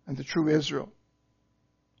and the true Israel.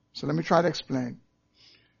 So let me try to explain.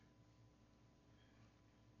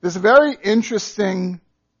 There's a very interesting,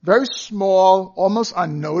 very small, almost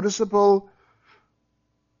unnoticeable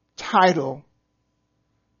title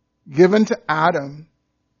given to Adam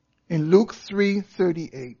in Luke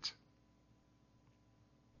 3:38.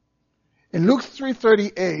 In Luke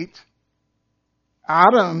 3:38,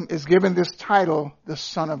 Adam is given this title, the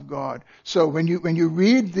Son of God. So when you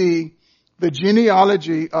read the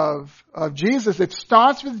genealogy of Jesus, it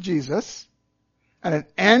starts with Jesus, and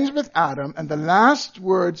it ends with Adam, and the last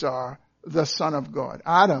words are the Son of God.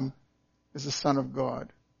 Adam is the Son of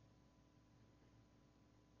God.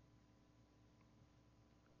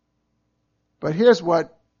 But here's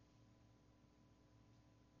what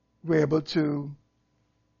we're able to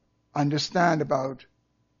understand about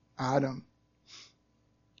Adam.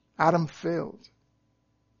 Adam failed.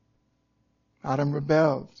 Adam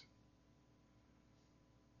rebelled.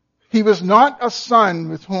 He was not a son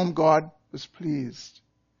with whom God was pleased.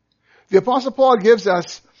 The Apostle Paul gives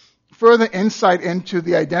us further insight into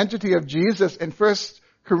the identity of Jesus in 1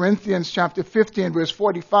 Corinthians chapter 15, verse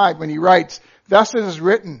 45, when he writes, "Thus it is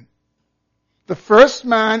written, the first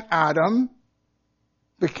man, Adam,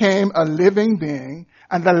 became a living being,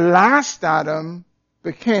 and the last Adam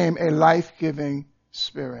became a life-giving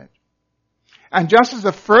spirit." And just as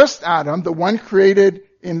the first Adam, the one created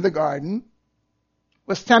in the garden,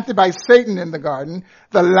 was tempted by Satan in the garden,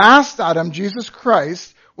 the last Adam, Jesus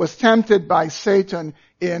Christ, was tempted by Satan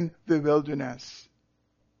in the wilderness.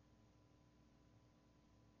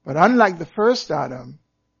 But unlike the first Adam,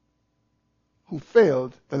 who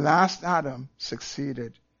failed, the last Adam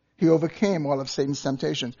succeeded. He overcame all of Satan's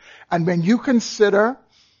temptations. And when you consider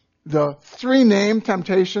the three named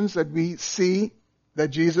temptations that we see that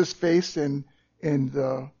Jesus faced in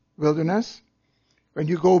the wilderness, when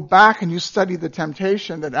you go back and you study the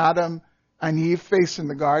temptation that Adam and Eve faced in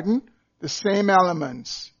the garden, the same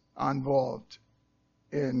elements are involved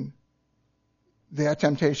in their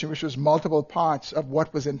temptation, which was multiple parts of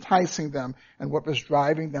what was enticing them and what was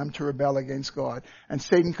driving them to rebel against God. And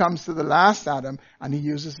Satan comes to the last Adam and he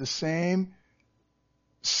uses the same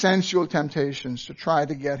sensual temptations to try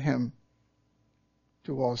to get him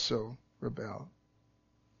to also rebel.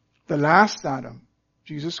 The last Adam,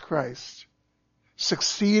 Jesus Christ,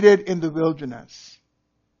 succeeded in the wilderness,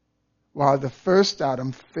 while the first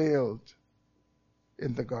Adam failed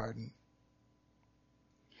in the garden.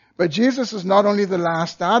 But Jesus is not only the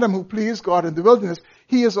last Adam who pleased God in the wilderness,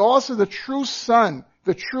 he is also the true Son,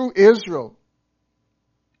 the true Israel,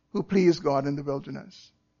 who pleased God in the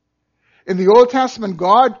wilderness. In the Old Testament,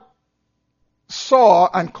 God saw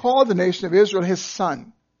and called the nation of Israel his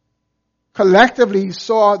son. Collectively, he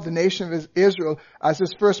saw the nation of Israel as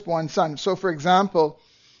his firstborn son. So, for example,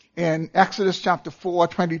 in Exodus chapter 4,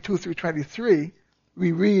 22 through 23,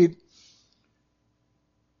 we read,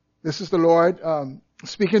 this is the Lord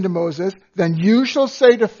speaking to Moses, "Then you shall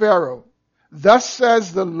say to Pharaoh, thus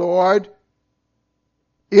says the Lord,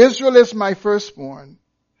 Israel is my firstborn,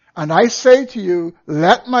 and I say to you,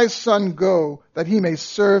 let my son go, that he may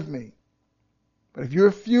serve me. But if you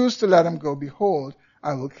refuse to let him go, behold,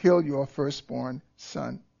 I will kill your firstborn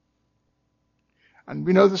son." And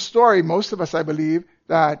we know the story, most of us, I believe,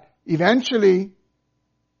 that eventually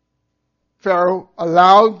Pharaoh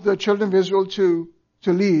allowed the children of Israel to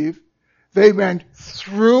leave. They went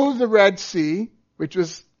through the Red Sea, which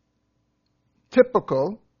was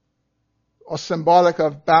typical or symbolic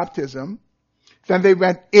of baptism. Then they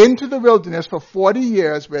went into the wilderness for 40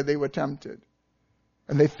 years where they were tempted.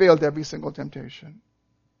 And they failed every single temptation.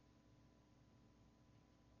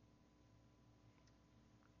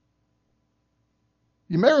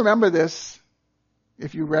 You may remember this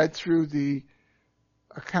if you read through the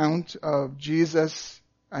account of Jesus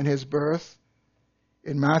and his birth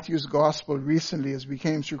in Matthew's Gospel recently as we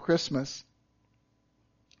came through Christmas.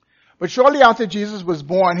 But shortly after Jesus was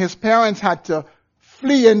born, his parents had to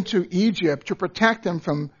flee into Egypt to protect him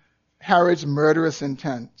from Herod's murderous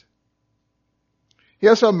intent.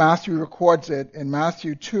 Here's how Matthew records it in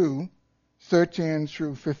Matthew 2, 13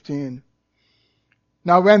 through 15.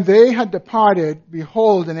 "Now when they had departed,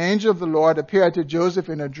 behold, an angel of the Lord appeared to Joseph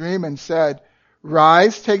in a dream and said,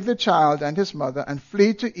 'Rise, take the child and his mother, and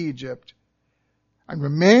flee to Egypt, and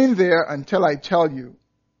remain there until I tell you.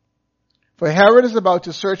 For Herod is about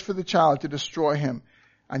to search for the child to destroy him.'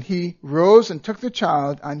 And he rose and took the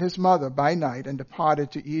child and his mother by night and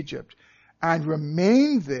departed to Egypt, and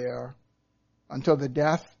remained there until the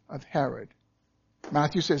death of Herod."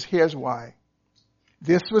 Matthew says, here's why.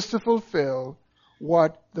 This was to fulfill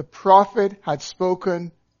what the prophet had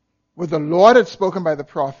spoken, what the Lord had spoken by the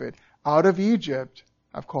prophet. "Out of Egypt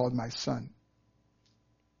have called my son.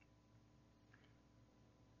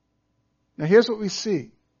 Now here's what we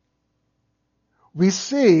see. We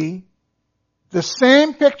see the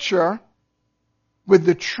same picture with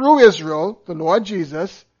the true Israel, the Lord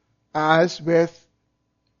Jesus, as with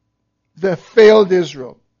the failed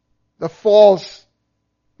Israel, the false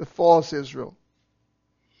Israel.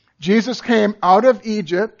 Jesus came out of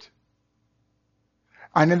Egypt,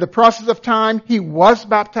 and in the process of time, he was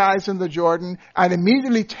baptized in the Jordan and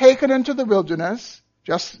immediately taken into the wilderness,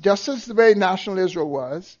 just as the way national Israel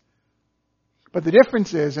was. But the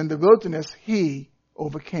difference is, in the wilderness, he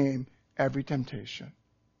overcame every temptation.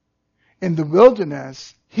 In the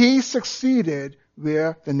wilderness, he succeeded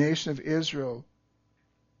where the nation of Israel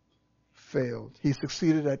failed. He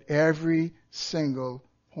succeeded at every single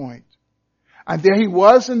point. And there he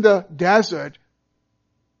was in the desert,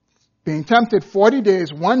 being tempted 40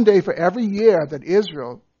 days, one day for every year that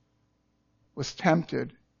Israel was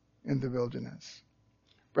tempted in the wilderness.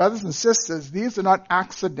 Brothers and sisters, these are not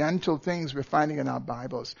accidental things we're finding in our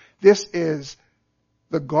Bibles. This is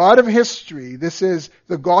the God of history. This is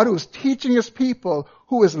the God who is teaching his people,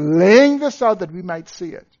 who is laying this out that we might see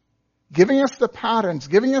it. Giving us the patterns,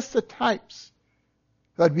 giving us the types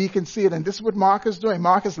that we can see it. And this is what Mark is doing.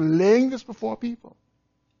 Mark is laying this before people.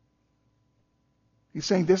 He's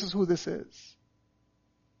saying this is who this is.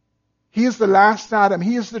 He is the last Adam.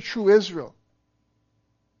 He is the true Israel.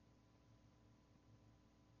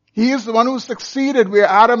 He is the one who succeeded where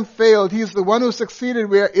Adam failed. He is the one who succeeded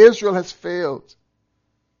where Israel has failed.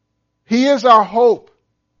 He is our hope.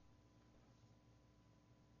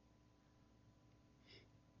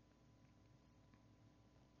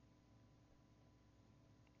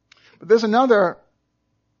 But there's another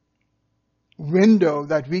window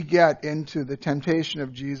that we get into the temptation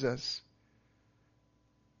of Jesus.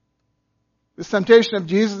 This temptation of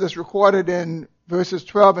Jesus is recorded in verses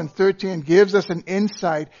 12 and 13, gives us an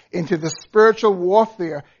insight into the spiritual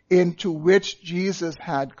warfare into which Jesus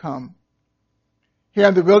had come. Here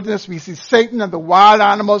in the wilderness, we see Satan and the wild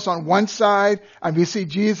animals on one side, and we see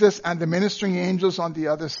Jesus and the ministering angels on the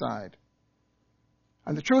other side.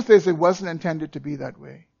 And the truth is, it wasn't intended to be that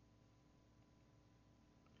way.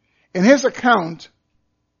 In his account,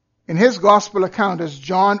 in his gospel account, as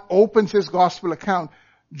John opens his gospel account,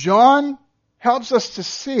 John helps us to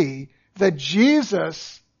see that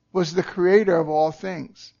Jesus was the creator of all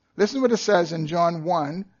things. Listen to what it says in John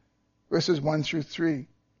 1, verses 1 through 3.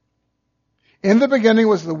 In the beginning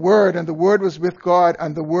was the Word, and the Word was with God,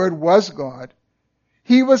 and the Word was God.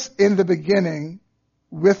 He was in the beginning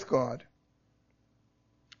with God.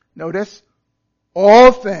 Notice,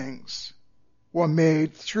 all things were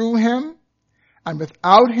made through him, and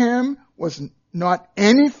without him was not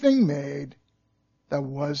anything made that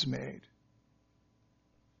was made.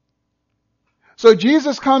 So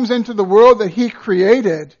Jesus comes into the world that he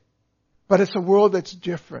created, but it's a world that's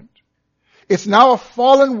different. It's now a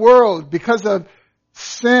fallen world because of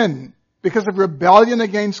sin, because of rebellion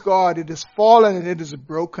against God. It is fallen and it is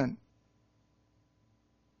broken.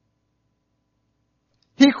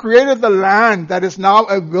 He created the land that is now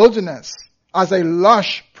a wilderness as a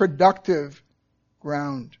lush, productive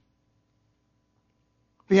ground.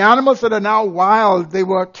 The animals that are now wild, they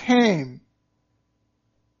were tame.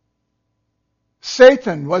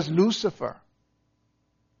 Satan was Lucifer,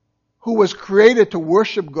 who was created to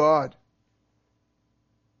worship God.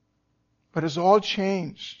 But it's all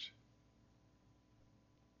changed.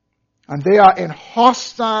 And they are in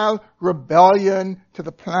hostile rebellion to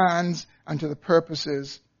the plans and to the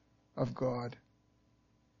purposes of God.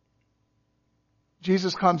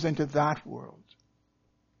 Jesus comes into that world.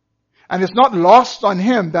 And it's not lost on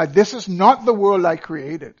him that this is not the world I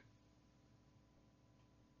created.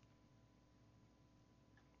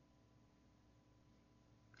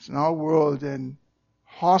 It's now a world in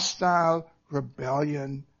hostile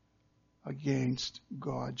rebellion against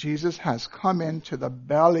God. Jesus has come into the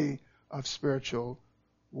belly of spiritual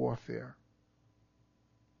warfare.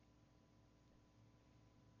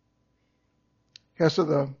 Here's how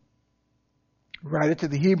the writer to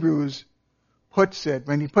the Hebrews puts it,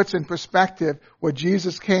 when he puts in perspective what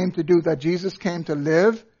Jesus came to do, that Jesus came to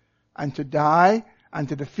live and to die and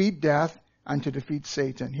to defeat death and to defeat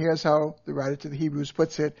Satan. Here's how the writer to the Hebrews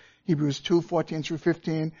puts it, Hebrews 2:14 through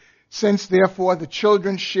 15. Since therefore the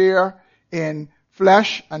children share in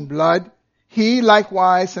flesh and blood, he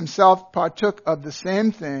likewise himself partook of the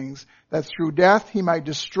same things, that through death he might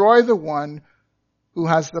destroy the one who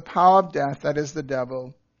has the power of death, that is the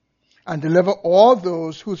devil, and deliver all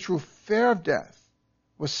those who through fear of death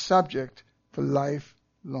were subject to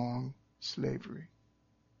lifelong slavery.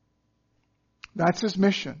 That's his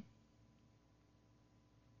mission.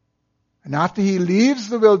 And after he leaves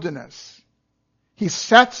the wilderness, he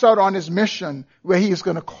sets out on his mission where he is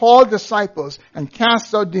going to call disciples and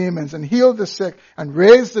cast out demons and heal the sick and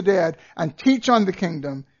raise the dead and teach on the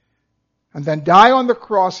kingdom, and then die on the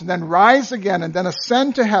cross and then rise again and then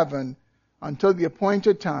ascend to heaven until the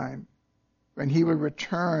appointed time when he will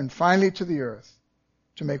return finally to the earth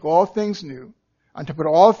to make all things new and to put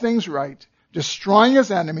all things right, destroying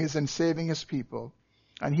his enemies and saving his people.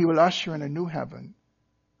 And he will usher in a new heaven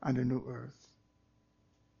and a new earth.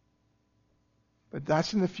 But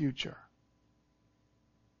that's in the future.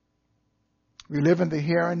 We live in the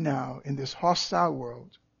here and now in this hostile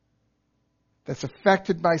world that's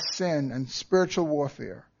affected by sin and spiritual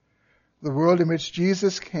warfare. The world in which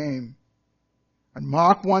Jesus came. And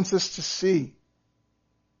Mark wants us to see.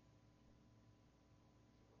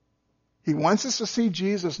 He wants us to see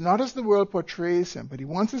Jesus not as the world portrays him, but he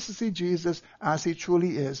wants us to see Jesus as he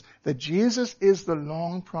truly is. That Jesus is the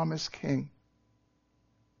long-promised King.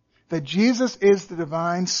 That Jesus is the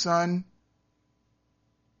divine Son.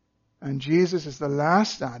 And Jesus is the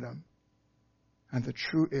last Adam and the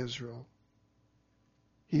true Israel.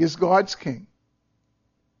 He is God's King.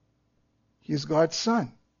 He is God's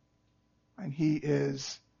Son. And he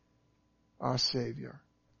is our Savior.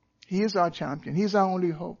 He is our champion. He's our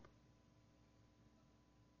only hope.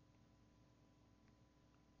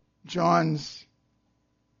 John's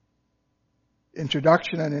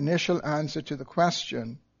introduction and initial answer to the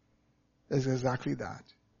question is exactly that.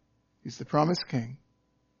 He's the promised King.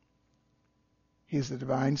 He is the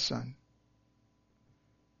divine Son.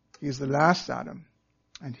 He is the last Adam,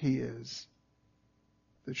 and he is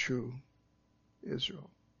the true Israel.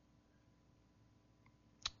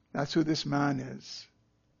 That's who this man is.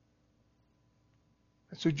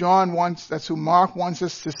 That's who Mark wants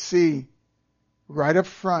us to see right up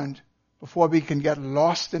front before we can get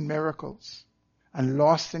lost in miracles and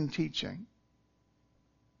lost in teaching.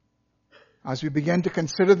 As we begin to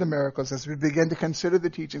consider the miracles, as we begin to consider the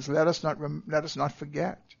teachings, let us not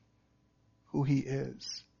forget who he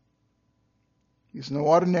is. He's no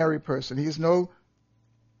ordinary person. He is no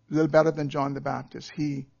little better than John the Baptist.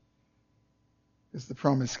 He is the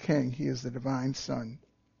promised King. He is the divine Son.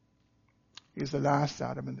 He is the last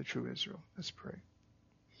Adam and the true Israel. Let's pray.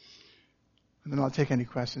 And then I'll take any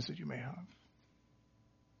questions that you may have.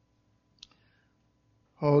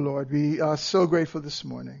 Oh Lord, we are so grateful this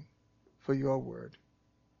morning for your word.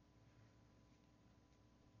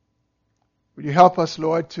 Would you help us,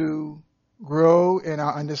 Lord, to grow in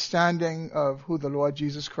our understanding of who the Lord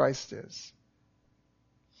Jesus Christ is?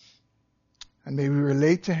 And may we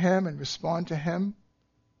relate to him and respond to him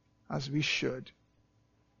as we should.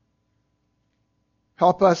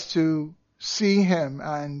 Help us to see him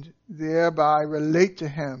and thereby relate to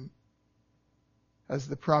him as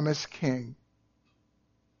the promised King.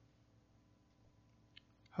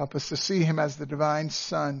 Help us to see him as the divine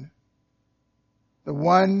Son, the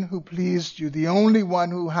one who pleased you, the only one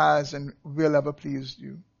who has and will ever please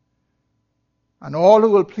you. And all who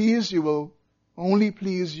will please you will only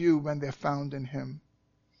please you when they're found in him.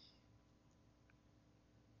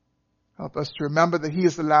 Help us to remember that he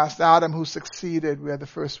is the last Adam who succeeded where the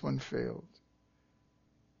first one failed.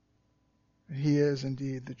 He is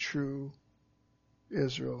indeed the true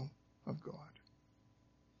Israel of God.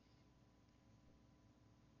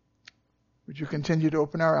 Would you continue to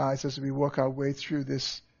open our eyes as we work our way through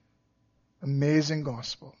this amazing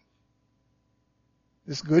gospel,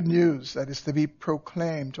 this good news that is to be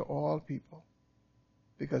proclaimed to all people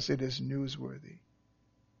because it is newsworthy.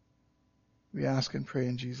 We ask and pray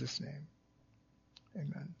in Jesus' name.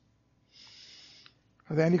 Amen.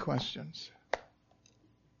 Are there any questions?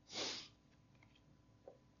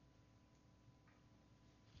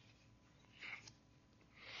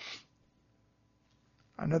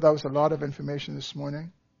 I know that was a lot of information this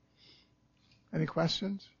morning. Any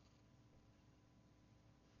questions?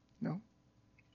 No?